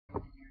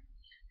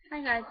Hi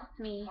guys, it's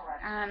me.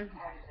 I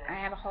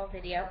have a haul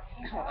video.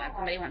 Hold on,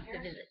 somebody wants to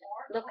visit.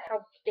 Look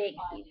how big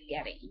he's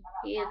getting.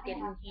 He is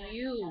getting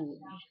huge.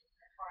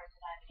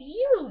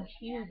 Huge,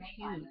 huge,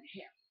 huge.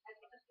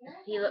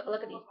 See,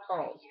 look at these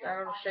paws.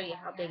 I'll show you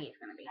how big he's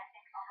gonna be.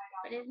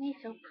 But isn't he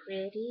so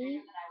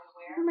pretty?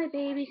 Oh, my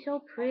baby,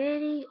 so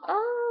pretty.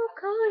 Oh,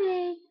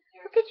 Cody,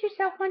 look at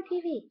yourself on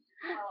TV.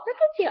 Look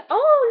at you.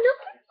 Oh,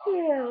 look at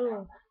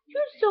you.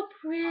 You're so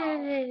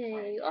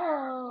pretty.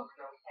 Oh,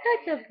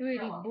 that's a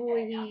pretty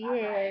boy he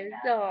is.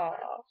 Oh.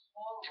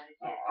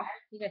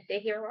 You gonna stay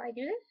here while I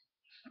do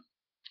this?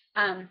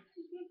 Um,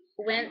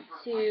 went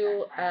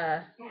to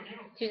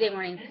Tuesday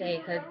morning today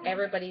because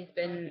everybody's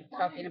been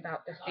talking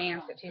about the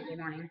stamps at Tuesday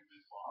morning,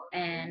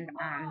 and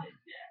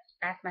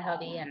asked my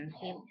hubby, and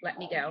he let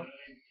me go.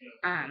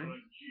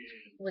 Um,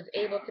 was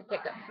able to pick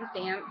up some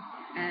stamps,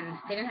 and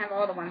they didn't have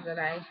all the ones that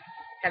I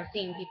have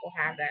seen people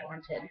have that I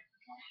wanted.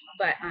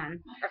 But I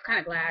was kind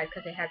of glad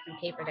because they had some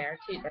paper there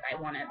too that I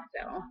wanted,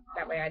 so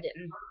that way I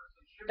didn't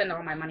spend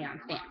all my money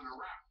on stamps.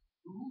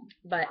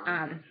 But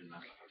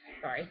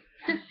sorry.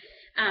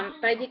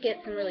 But I did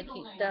get some really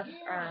cute stuff.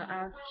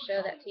 I'll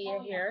show that to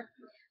you here.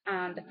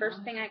 The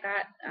first thing I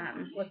got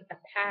was a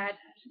pad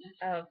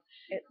of,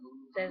 it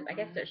says, I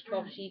guess there's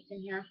 12 sheets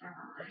in here,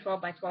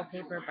 12 by 12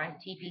 paper by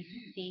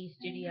TPC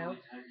Studio.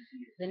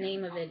 The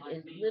name of it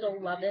is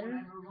Little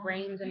Lovin'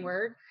 Frames and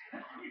Words.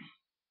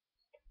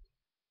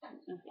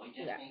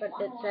 But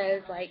it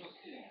says, like,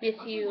 miss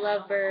you,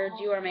 lovebirds,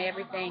 you are my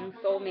everything,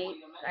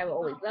 soulmates, I will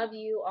always love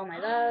you, all my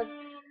love,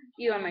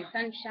 you are my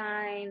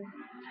sunshine,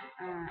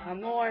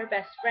 amor,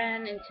 best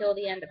friend until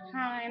the end of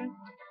time,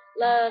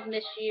 love,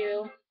 miss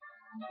you,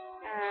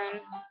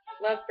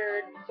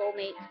 lovebird,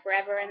 soulmates,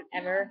 forever and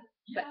ever.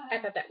 But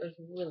I thought that was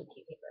really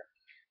cute paper.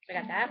 So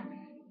I got that.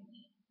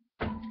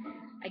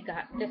 I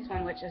got this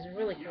one, which is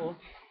really cool,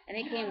 and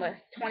it came with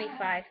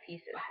 25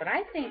 pieces, but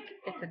I think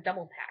it's a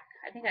double pack.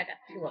 I think I got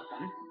two of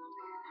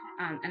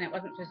them, and it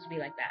wasn't supposed to be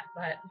like that,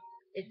 but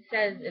it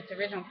says its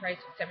original price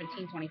was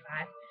 $17.25,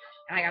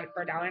 and I got it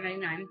for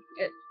 $1.99.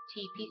 It's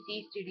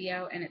TPC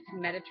Studio, and it's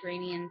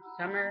Mediterranean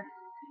Summer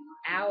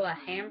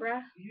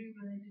Alhambra.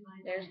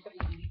 There's the,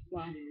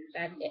 well,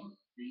 that's it.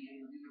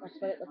 That's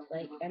what it looks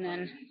like. And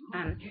then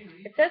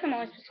it says I'm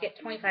only supposed to get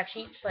 25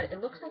 sheets, but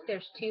it looks like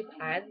there's two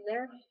pads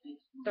there.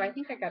 So I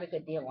think I got a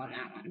good deal on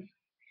that one.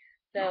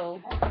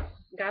 So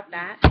got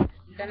that.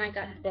 Then I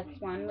got this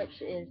one,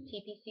 which is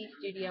TPC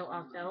Studio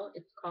also.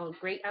 It's called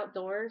Great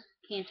Outdoors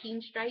Canteen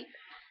Stripe.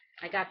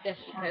 I got this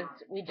because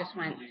we just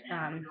went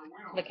to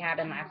the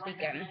cabin last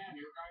weekend,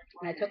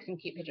 and I took some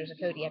cute pictures of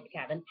Cody at the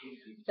cabin.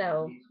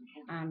 So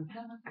I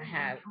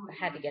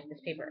had to get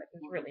this paper.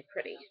 It's really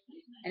pretty,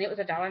 and it was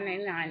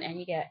 $1.99, and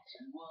you get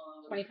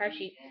 25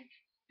 sheets.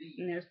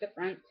 And there's the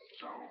front,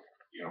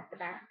 there's the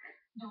back.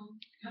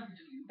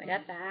 I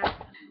got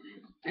that,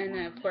 and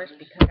then of course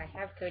because I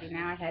have Cody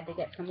now, I had to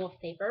get some wolf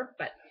paper,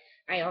 but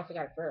I also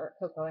got it for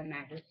Coco and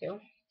Maggie too.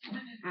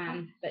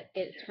 But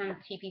it's from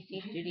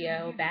TPC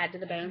Studio, Bad to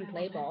the Bone,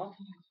 Play Ball,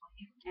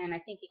 and I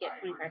think you get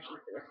 25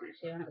 sheets of this one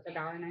too, and it was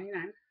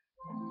 $1.99.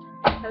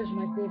 How's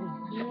my baby?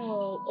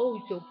 Oh,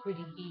 so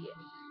pretty he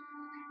is.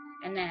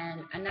 And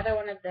then another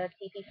one of the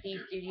TPC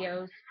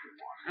Studios,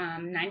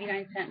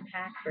 99-cent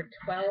pack for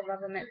 12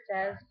 of them it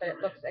says, but it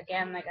looks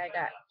again like I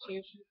got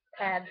two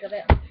pads of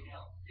it.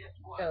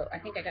 So I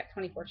think I got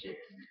 24 sheets.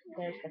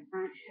 There's the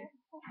front,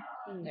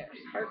 and there's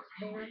hearts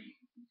there,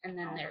 and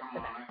then there's the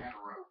back.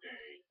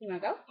 You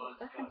wanna go?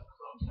 Go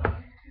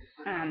ahead.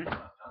 Um,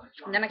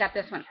 and then I got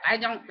this one. I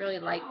don't really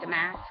like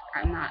Damask.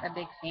 I'm not a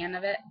big fan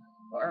of it,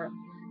 or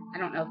I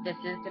don't know if this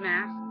is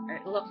Damask, or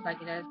it looks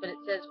like it is, but it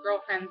says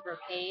Girlfriend's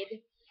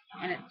Brocade,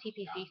 and it's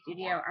TPC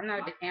Studio. I'm not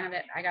a big fan of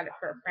it. I got it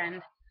for a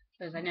friend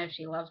because I know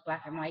she loves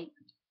black and white,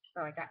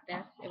 so I got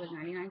this. It was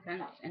 99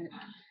 cents, and it's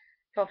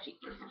 12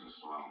 sheets.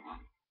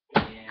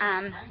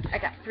 I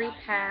got 3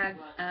 pads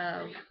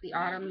of the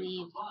Autumn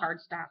Leaves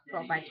cardstock,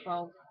 12 by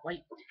 12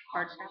 white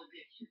cardstock,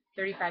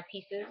 35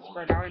 pieces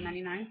for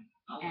 $1.99,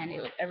 and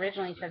it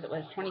originally says it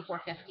was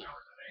 $24.50.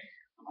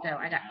 So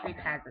I got 3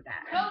 pads of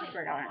that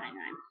for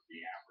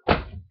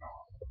 $1.99.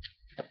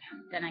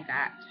 Then I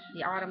got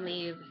the Autumn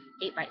Leaves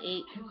 8 by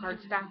 8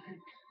 cardstock,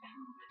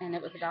 and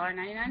it was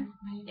 $1.99.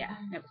 Yeah,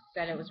 it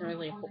said it was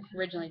originally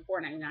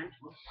 $4.99.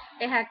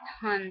 They had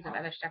tons of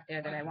other stuff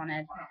there that I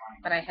wanted,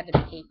 but I had to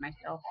behave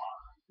myself.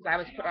 I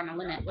was put on a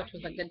limit, which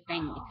was a good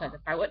thing because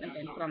if I wouldn't have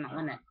been put on a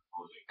limit,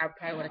 I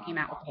probably would have came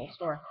out with the whole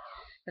store.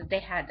 Because they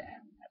had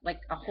like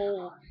a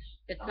whole,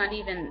 it's not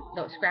even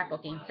the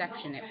scrapbooking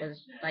section. It was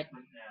like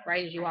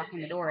right as you walk in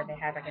the door, they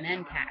had like an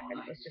end cap, and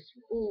it was just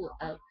full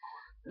of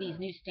these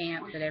new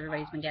stamps that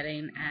everybody's been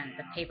getting, and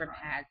the paper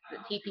pads. The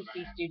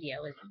TPC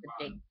Studio is the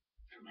big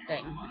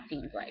thing, it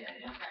seems like.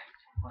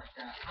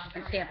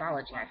 And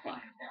Stampology, I think.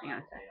 Yeah.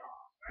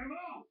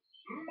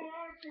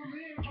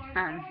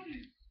 Um,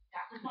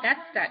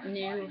 that's that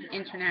new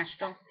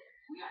International.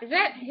 Is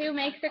that who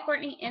makes it,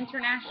 Courtney?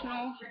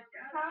 International?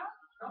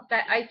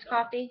 That iced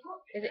coffee?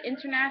 Is it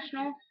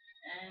International?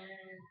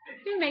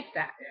 Who makes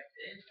that?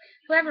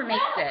 whoever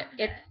makes it.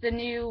 It's the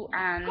new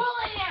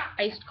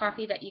iced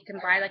coffee that you can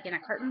buy like in a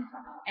carton,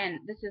 and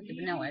this is the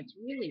vanilla. It's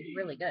really,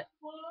 really good.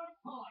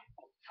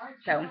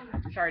 So,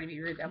 sorry to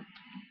be rude though.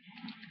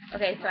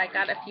 Okay, so I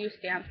got a few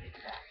stamps.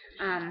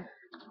 I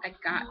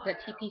got the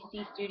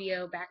TPC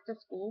Studio Back to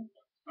School.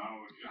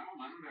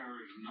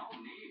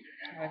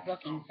 I was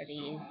looking for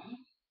these,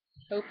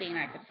 hoping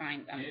I could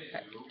find them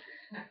because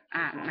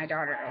my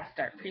daughter will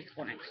start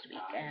preschool next week,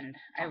 and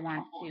I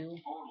want to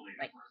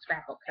like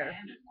scrapbook her.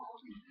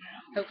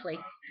 Hopefully,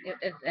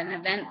 it's an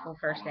eventful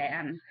first day.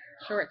 I'm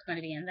sure it's going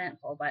to be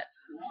eventful, but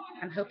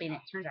I'm hoping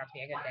it turns out to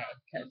be a good day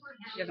because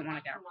she doesn't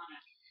want to go.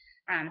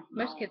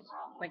 Most kids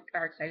like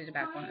are excited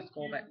about going to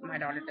school, but my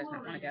daughter does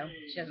not want to go.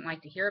 She doesn't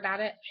like to hear about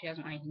it. She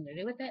doesn't want anything to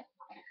do with it.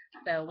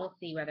 So we'll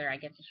see whether I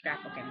get to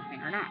scrapbook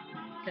anything or not,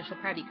 because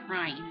she'll probably be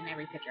crying in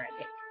every picture I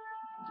take.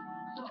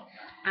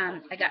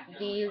 I got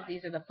these.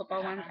 These are the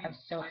football ones. I was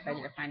so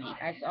excited to find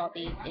these. I saw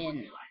these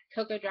in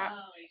Coco Drop,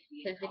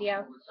 his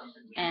video,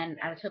 and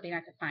I was hoping I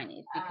could find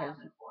these because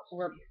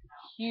we're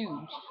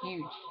huge,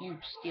 huge,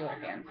 huge Steeler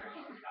fans.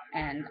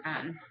 And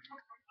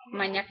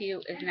my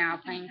nephew is now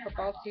playing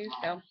football too,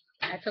 so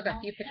I took a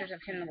few pictures of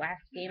him the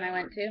last game I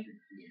went to.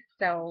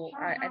 So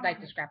I'd like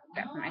to scrapbook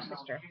that for my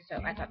sister.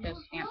 So I thought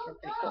those stamps were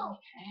pretty cool.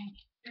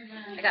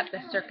 I got the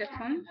circus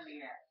ones.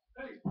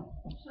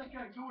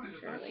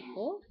 Really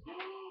cool.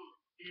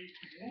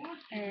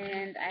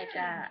 And I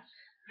got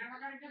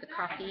the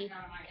coffee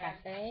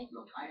cafe.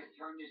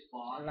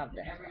 I love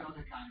this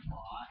one.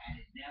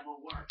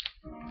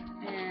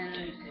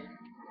 And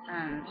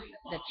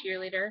the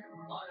cheerleader.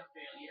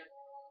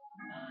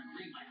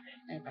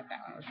 I thought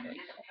that one was really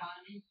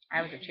cool.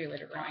 I was a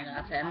cheerleader growing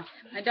up, and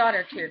my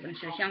daughter cheered when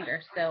she was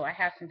younger, so I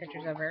have some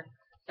pictures of her.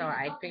 So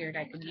I figured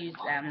I could use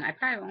them. I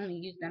probably only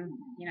use them,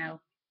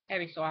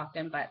 every so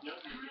often, but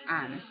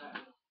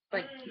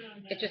like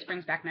it just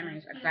brings back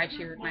memories. Because I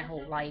cheered my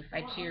whole life.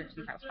 I cheered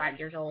since I was 5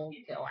 years old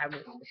till I was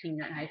a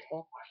senior in high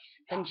school.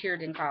 Then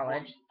cheered in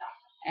college,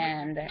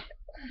 and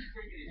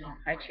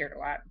I cheered a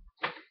lot.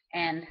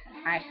 And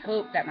I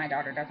hope that my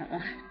daughter doesn't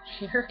want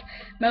to cheer.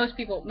 Most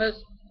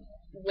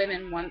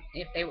women want,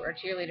 if they were a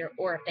cheerleader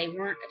or if they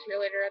weren't a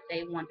cheerleader,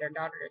 they want their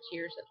daughter to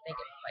cheer so that they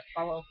can like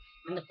follow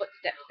in the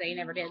footsteps they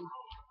never did.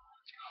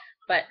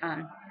 But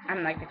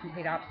I'm like the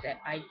complete opposite.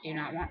 I do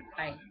not want.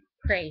 I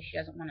pray she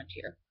doesn't want to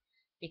cheer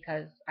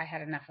because I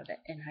had enough of it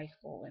in high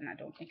school and I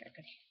don't think I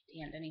could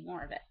stand any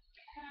more of it.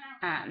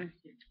 I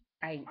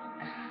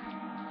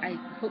I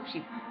hope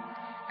she.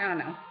 I don't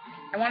know.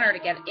 I want her to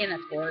get in a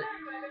sport,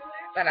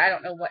 but I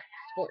don't know what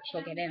sport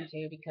she'll get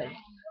into because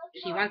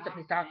she wants to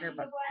play soccer,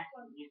 but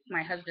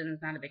my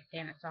husband's not a big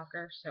fan of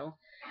soccer, so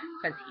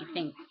because he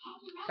thinks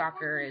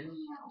soccer is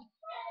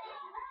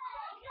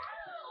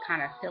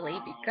kind of silly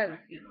because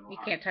you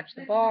can't touch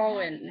the ball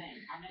and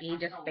he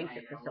just thinks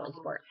it's a silly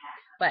sport.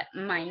 But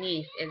my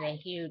niece is a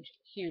huge,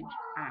 huge,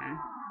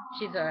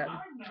 she's a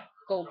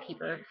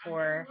goalkeeper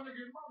for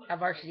a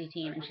varsity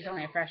team and she's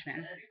only a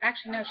freshman.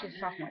 Actually, no, she's a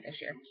sophomore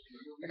this year.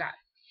 Forgot.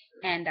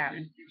 And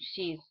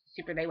she's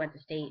super. They went to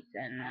states,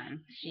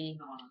 and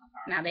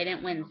now they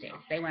didn't win states.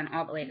 They went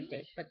all the way to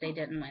states, but they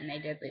didn't win. They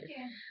did lose.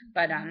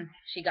 But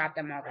she got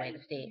them all the way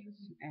to states,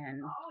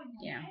 and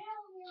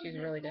she's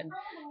really good.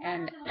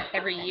 And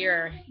every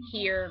year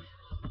here,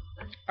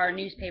 our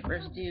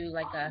newspapers do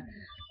like a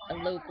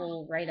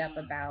local write up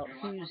about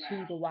who's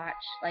who to watch,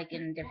 like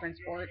in different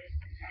sports,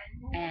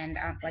 and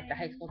like the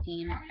high school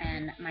team.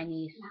 And my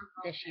niece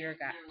this year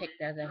got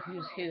picked as a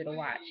who's who to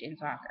watch in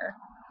soccer.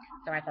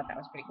 So I thought that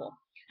was pretty cool.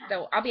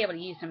 So I'll be able to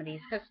use some of these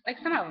because, like,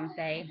 some of them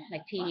say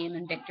like team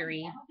and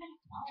victory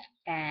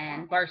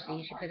and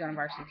varsity. She plays on a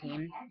varsity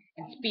team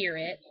and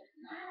spirit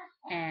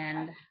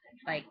and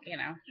like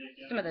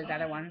some of those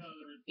other ones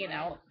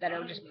that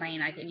are just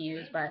plain I can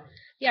use. But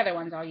the other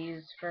ones I'll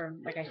use for,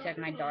 like I said,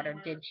 my daughter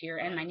did cheer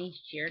and my niece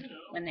cheered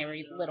when they were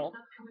little,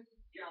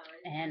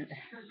 and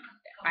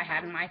I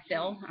had my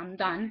fill. I'm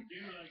done.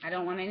 I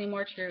don't want any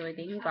more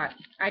cheerleading, but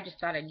I just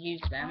thought I'd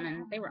use them,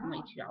 and they were only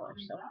 $2.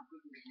 So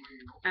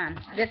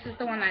this is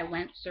the one I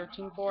went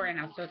searching for, and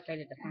I was so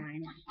excited to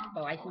find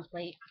the license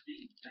plate.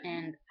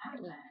 And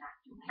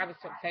I was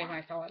so excited when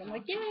I saw it. I'm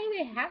like, yay,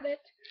 they have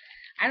it.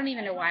 I don't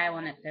even know why I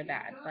want it so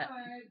bad, but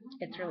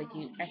it's really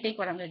cute. I think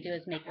what I'm going to do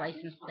is make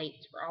license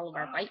plates for all of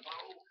our bikes.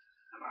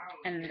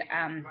 And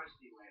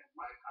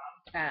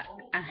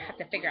I have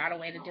to figure out a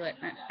way to do it.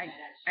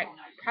 I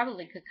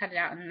probably could cut it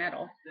out in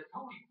metal,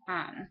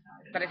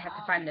 but I'd have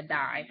to find the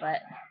die.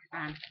 But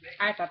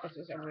I thought this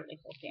was a really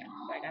cool stamp,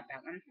 so I got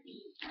that one.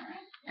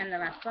 And the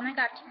last one I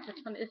got, this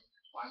one is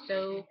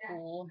so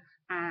cool.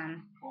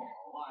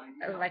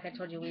 Like I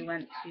told you, we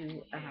went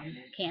to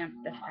camp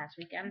this past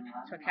weekend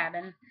to a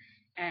cabin,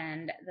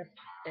 and this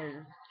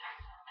is,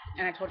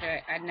 and I told you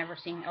I'd never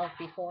seen elk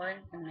before,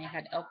 and they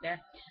had elk there,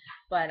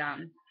 but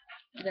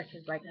this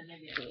is like,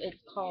 it's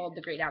called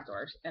The Great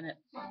Outdoors, and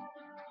it's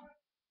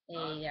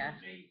a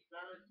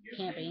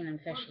camping and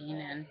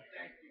fishing and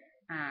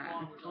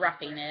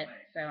roughing it.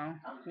 So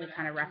we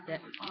kind of roughed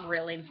it.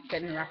 Really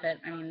didn't rough it.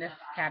 I mean, this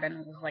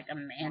cabin was like a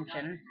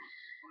mansion.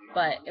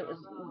 but it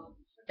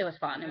was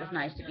fun. It was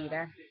nice to be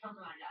there.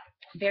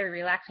 Very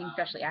relaxing,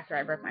 especially after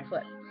I broke my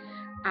foot.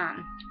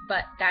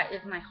 But that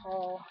is my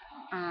haul.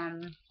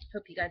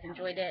 Hope you guys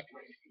enjoyed it.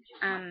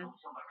 I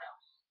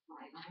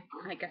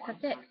guess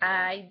that's it.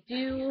 I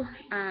do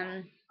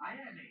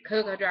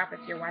Kogo Drop if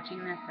you're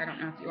watching this. I don't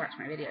know if you watch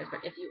my videos,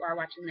 but if you are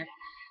watching this,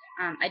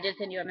 I did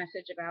send you a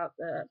message about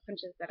the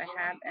punches that I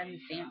have and the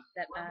stamps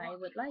that I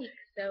would like.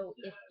 So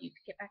if you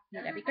could get back to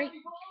me, that'd be great.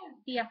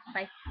 See ya.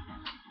 Bye.